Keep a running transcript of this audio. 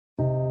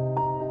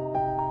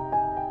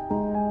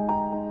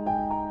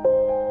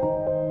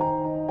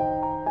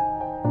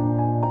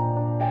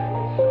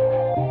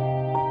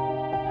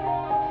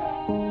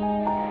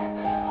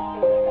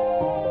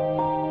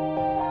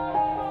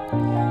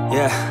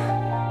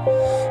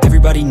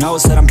Everybody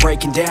knows that I'm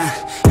breaking down.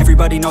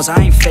 Everybody knows I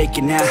ain't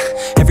faking now.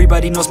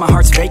 Everybody knows my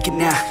heart's vacant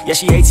now. Yeah,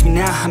 she hates me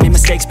now, I made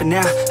mistakes but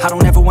now I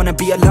don't ever wanna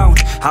be alone.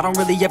 I don't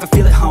really ever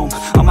feel at home.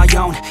 On my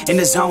own, in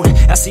the zone,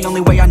 that's the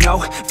only way I know.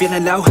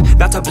 Feeling low,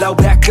 about to blow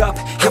back up.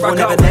 Here I won't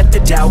ever let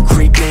the doubt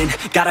creep in.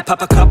 Gotta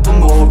pop a couple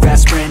more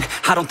aspirin.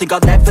 I don't think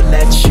I'll ever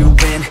let you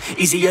in.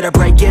 Easier to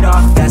break it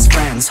off best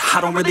friends. I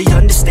don't really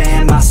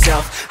understand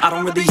myself. I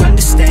don't really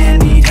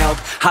understand, need help.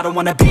 I don't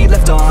wanna be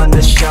left on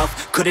the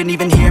shelf. Couldn't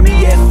even hear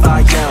me if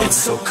I yelled. It's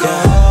so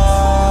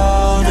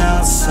cold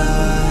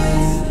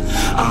outside,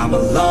 I'm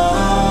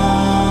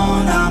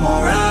alone, I'm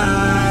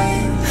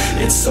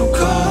alright. It's so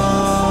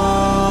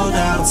cold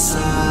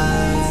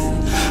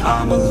outside,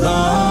 I'm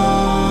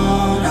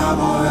alone, I'm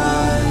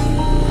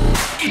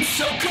alright. It's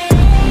so cold.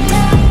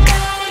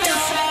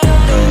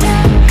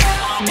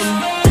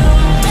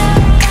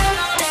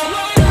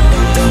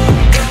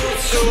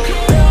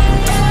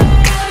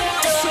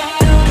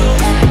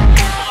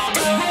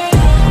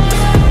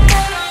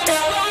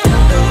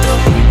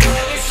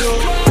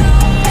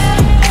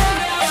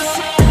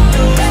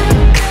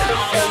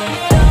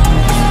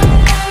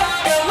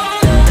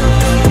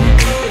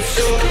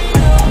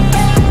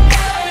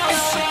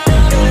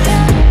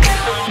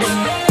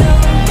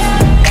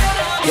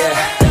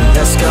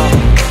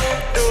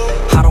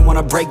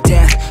 Break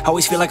down,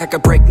 always feel like I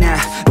could break now,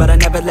 but I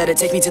never let it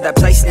take me to that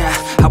place now.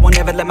 I won't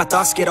ever let my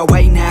thoughts get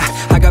away now.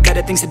 I got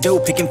better things to do,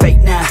 picking fate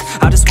now.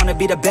 I just wanna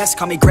be the best,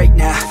 call me great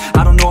now.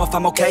 I don't know if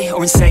I'm okay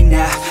or insane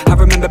now. I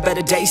remember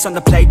better days on the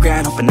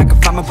playground, hoping I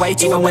can find my way.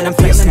 Even when I'm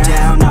feeling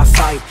down, I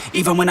fight.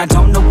 Even when I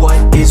don't know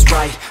what is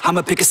right,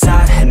 I'ma pick a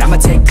side and I'ma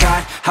take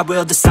pride. I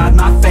will decide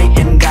my fate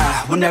and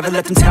I will never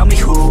let them tell me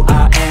who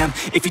I am.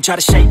 If you try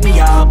to shake me,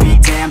 I'll be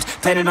damned.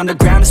 Planet on the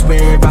ground is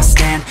where I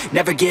stand.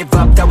 Never give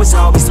up, that was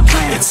always the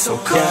plan. It's so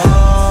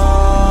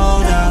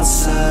cold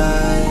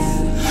outside,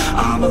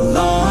 I'm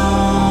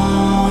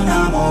alone,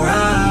 I'm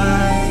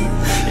alright.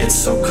 It's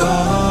so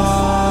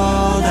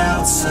cold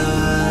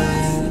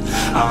outside,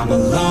 I'm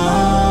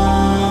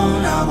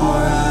alone, I'm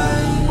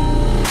alright.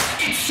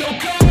 It's so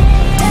cold.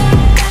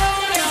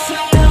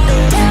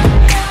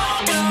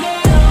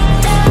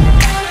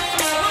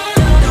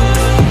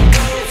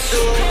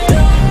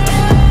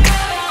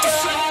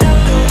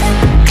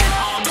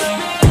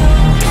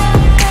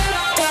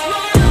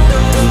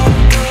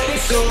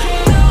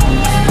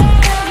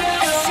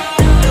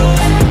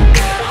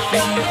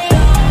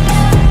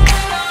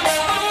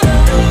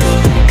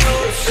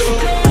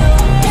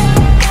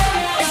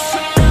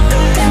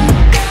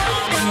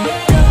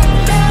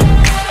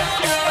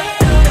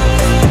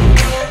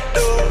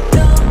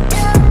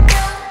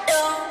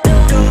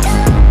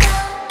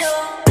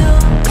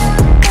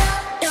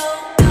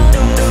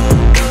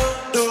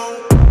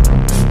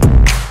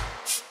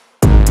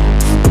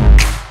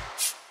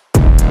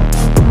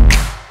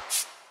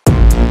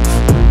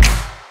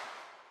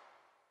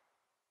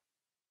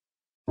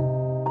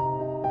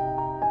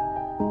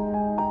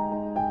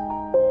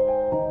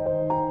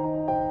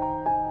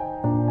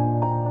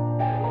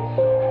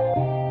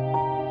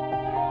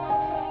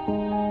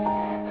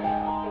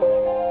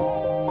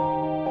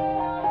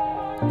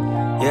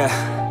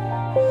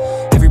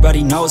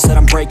 Everybody knows that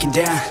I'm breaking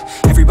down.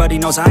 Everybody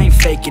knows I ain't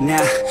faking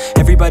now.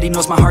 Everybody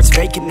knows my heart's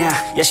vacant now.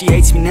 Yeah, she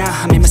hates me now,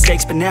 I made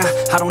mistakes but now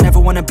I don't ever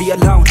wanna be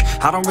alone.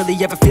 I don't really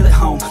ever feel at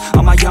home.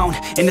 On my own,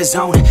 in the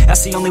zone,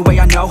 that's the only way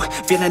I know.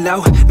 Feeling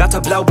low, about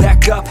to blow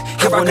back up.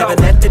 Here I won't ever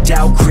let the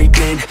doubt creep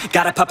in.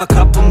 Gotta pop a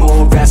couple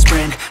more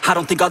aspirin. I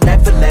don't think I'll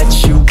ever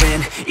let you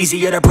in.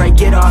 Easier to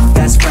break it off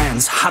best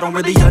friends. I don't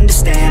really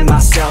understand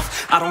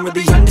myself. I don't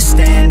really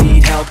understand,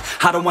 need help.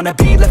 I don't wanna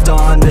be left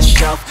on the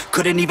shelf.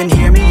 Couldn't even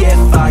hear me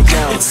if I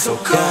yelled. It's so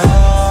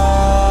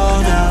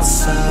cold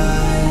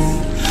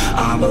outside,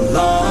 I'm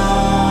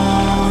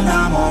alone,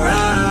 I'm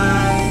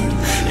alright.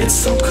 It's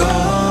so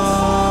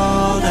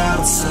cold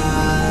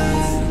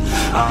outside,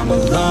 I'm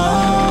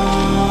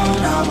alone,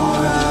 I'm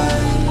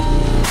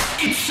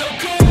alright. It's so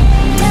cold.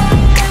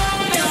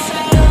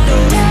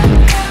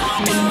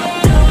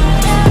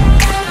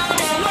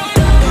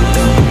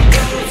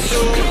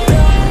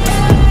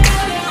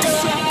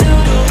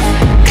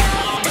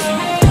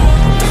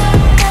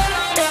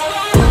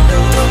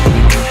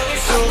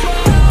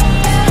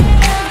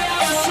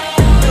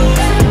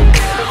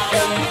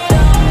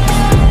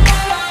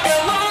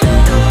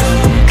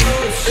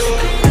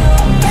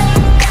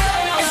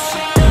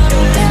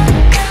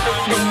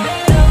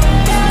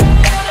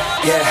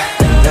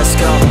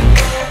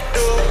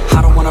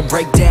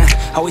 Break down,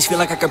 always feel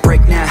like I could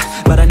break now,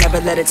 but I never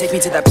let it take me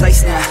to that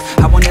place now.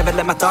 I won't ever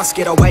let my thoughts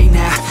get away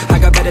now. I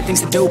got better things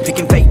to do,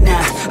 picking fate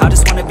now. I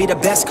just wanna be the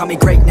best, call me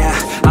great now.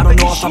 I don't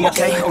know if I'm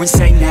okay or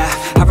insane now.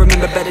 I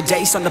remember better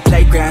days on the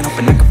playground,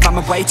 hoping I can find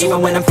my way. Even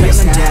when I'm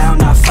feeling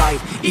down, I fight.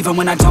 Even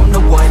when I don't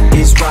know what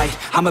is right,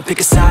 I'ma pick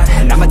a side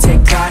and I'ma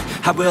take pride.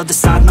 I will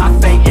decide my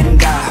fate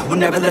and I will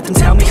never let them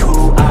tell me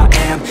who I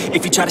am.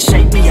 If you try to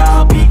shake me,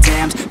 I'll be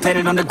damned.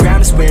 Planet on the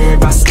ground is where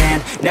I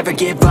stand. Never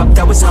give up,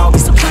 that was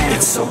always the plan.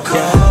 It's so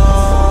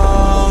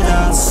cold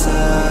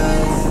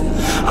outside,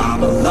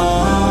 I'm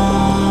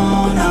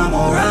alone, I'm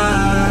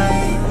alright.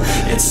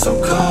 so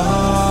cold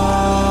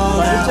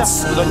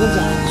outside.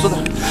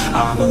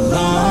 I'm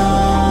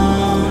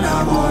alone,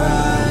 I'm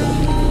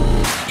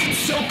alright. It's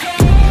so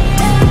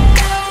cold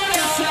outside.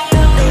 It's so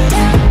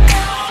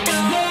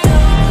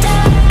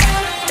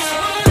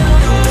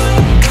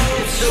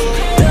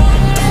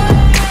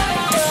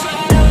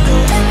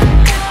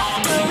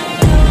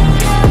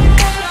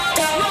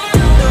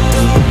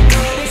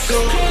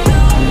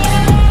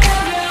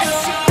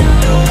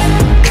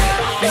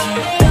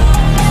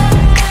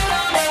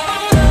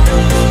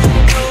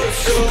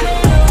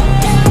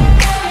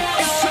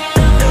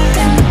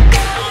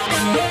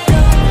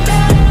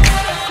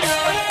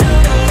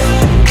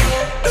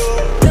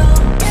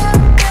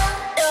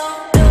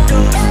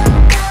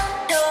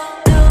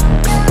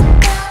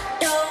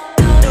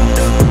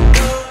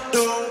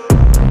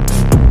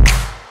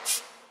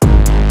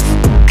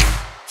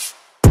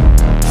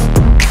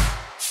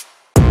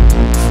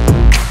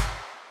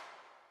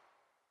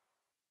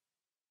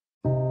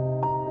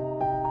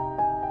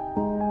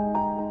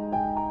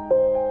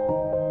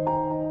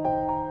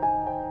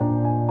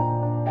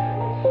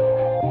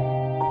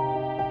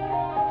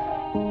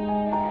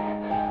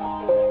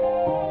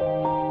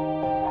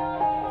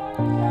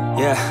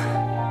yeah.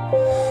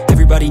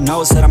 Everybody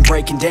knows that I'm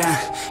breaking down.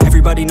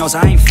 Everybody knows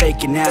I ain't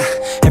faking now.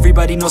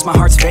 Everybody knows my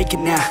heart's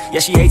vacant now. Yeah,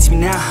 she hates me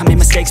now, I made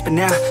mistakes but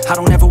now I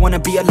don't ever wanna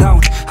be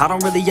alone. I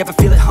don't really ever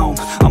feel at home.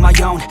 On my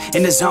own,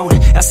 in the zone,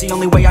 that's the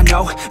only way I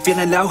know.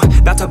 Feeling low,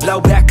 about to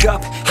blow back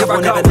up. Here I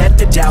won't ever let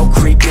the doubt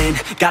creep in.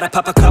 Gotta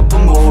pop a couple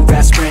more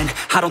aspirin.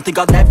 I don't think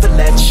I'll ever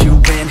let you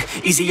in.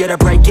 Easier to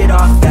break it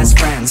off best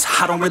friends.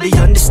 I don't really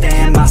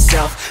understand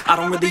myself. I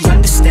don't really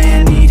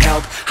understand, need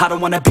help. I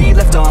don't wanna be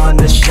left on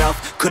the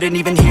shelf. Couldn't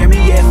even hear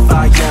me if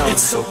I yelled.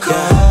 It's so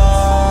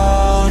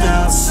cold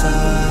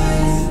outside.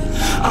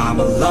 I'm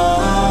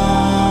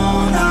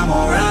alone, I'm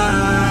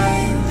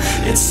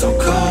alright. It's so